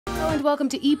and welcome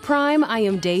to E Prime. I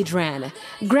am Daydran.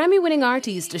 Grammy-winning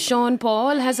artist Sean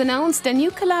Paul has announced a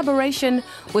new collaboration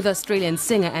with Australian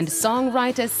singer and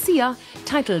songwriter Sia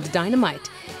titled Dynamite.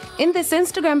 In this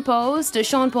Instagram post,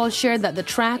 Sean Paul shared that the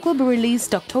track will be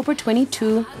released October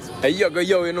 22. Hey, yo,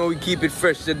 you know we keep it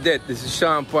fresh to death. This is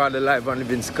Sean Paul, the live on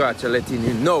Living Scotch, letting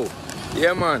you know.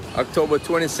 Yeah, man, October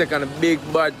 22nd, a big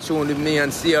bad tune with me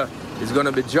and Sia is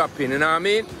gonna be dropping, you know what I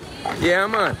mean? Yeah,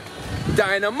 man.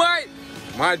 Dynamite!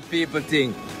 Mad people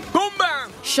think. Boom,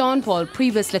 bam! Sean Paul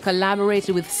previously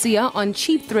collaborated with Sia on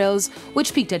Cheap Thrills,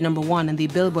 which peaked at #1 in the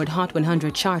Billboard Hot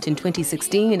 100 chart in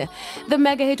 2016. The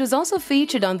mega hit was also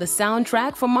featured on the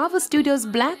soundtrack for Marvel Studios'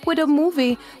 Black Widow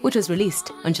movie, which was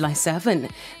released on July 7.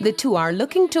 The two are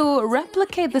looking to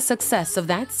replicate the success of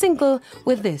that single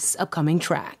with this upcoming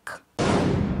track.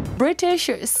 British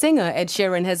singer Ed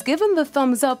Sheeran has given the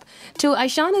thumbs up to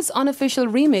Aishana's unofficial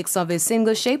remix of his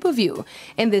single Shape of You.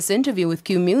 In this interview with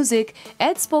Q Music,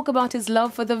 Ed spoke about his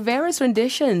love for the various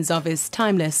renditions of his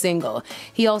timeless single.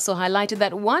 He also highlighted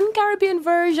that one Caribbean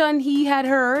version he had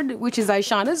heard, which is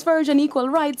Aishana's version Equal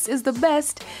Rights, is the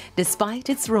best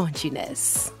despite its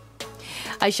raunchiness.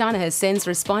 Aishana has since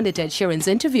responded to Ed Sheeran's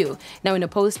interview. Now, in a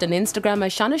post on Instagram,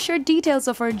 Aishana shared details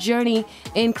of her journey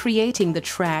in creating the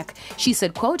track. She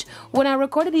said, quote, "When I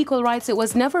recorded Equal Rights, it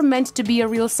was never meant to be a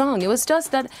real song. It was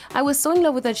just that I was so in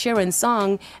love with Ed Sheeran's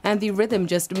song and the rhythm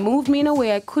just moved me in a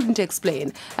way I couldn't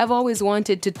explain. I've always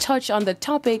wanted to touch on the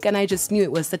topic and I just knew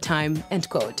it was the time," end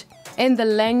quote. In the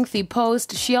lengthy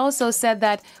post, she also said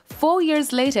that 4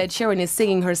 years later, Ed Sheeran is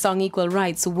singing her song Equal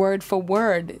Rights word for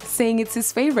word, saying it's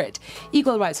his favorite.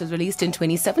 Equal Rights was released in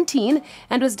 2017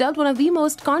 and was dubbed one of the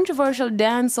most controversial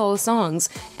dancehall songs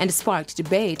and sparked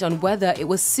debate on whether it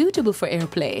was suitable for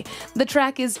airplay. The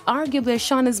track is arguably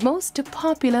Ashana's most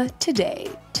popular to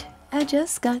date. I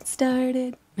just got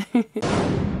started.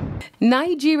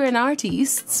 Nigerian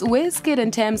artists Wizkid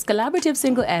and Tems' collaborative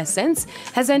single Essence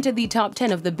has entered the top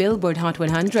 10 of the Billboard Hot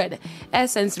 100.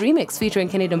 Essence remix featuring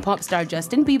Canadian pop star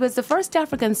Justin Bieber is the first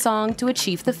African song to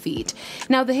achieve the feat.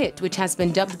 Now the hit, which has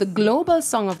been dubbed the global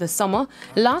song of the summer,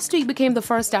 last week became the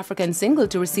first African single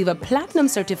to receive a platinum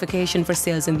certification for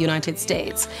sales in the United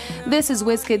States. This is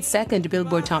Wizkid's second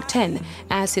Billboard Top 10,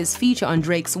 as his feature on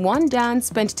Drake's One Dance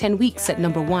spent 10 weeks at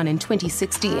 #1 in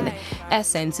 2016.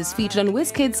 Essence is featured on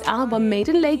Wizkid's album Made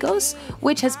in Lagos,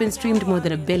 which has been streamed more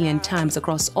than 1 billion times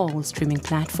across all streaming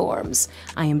platforms.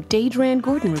 I am Daydran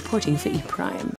Gordon reporting for E Prime.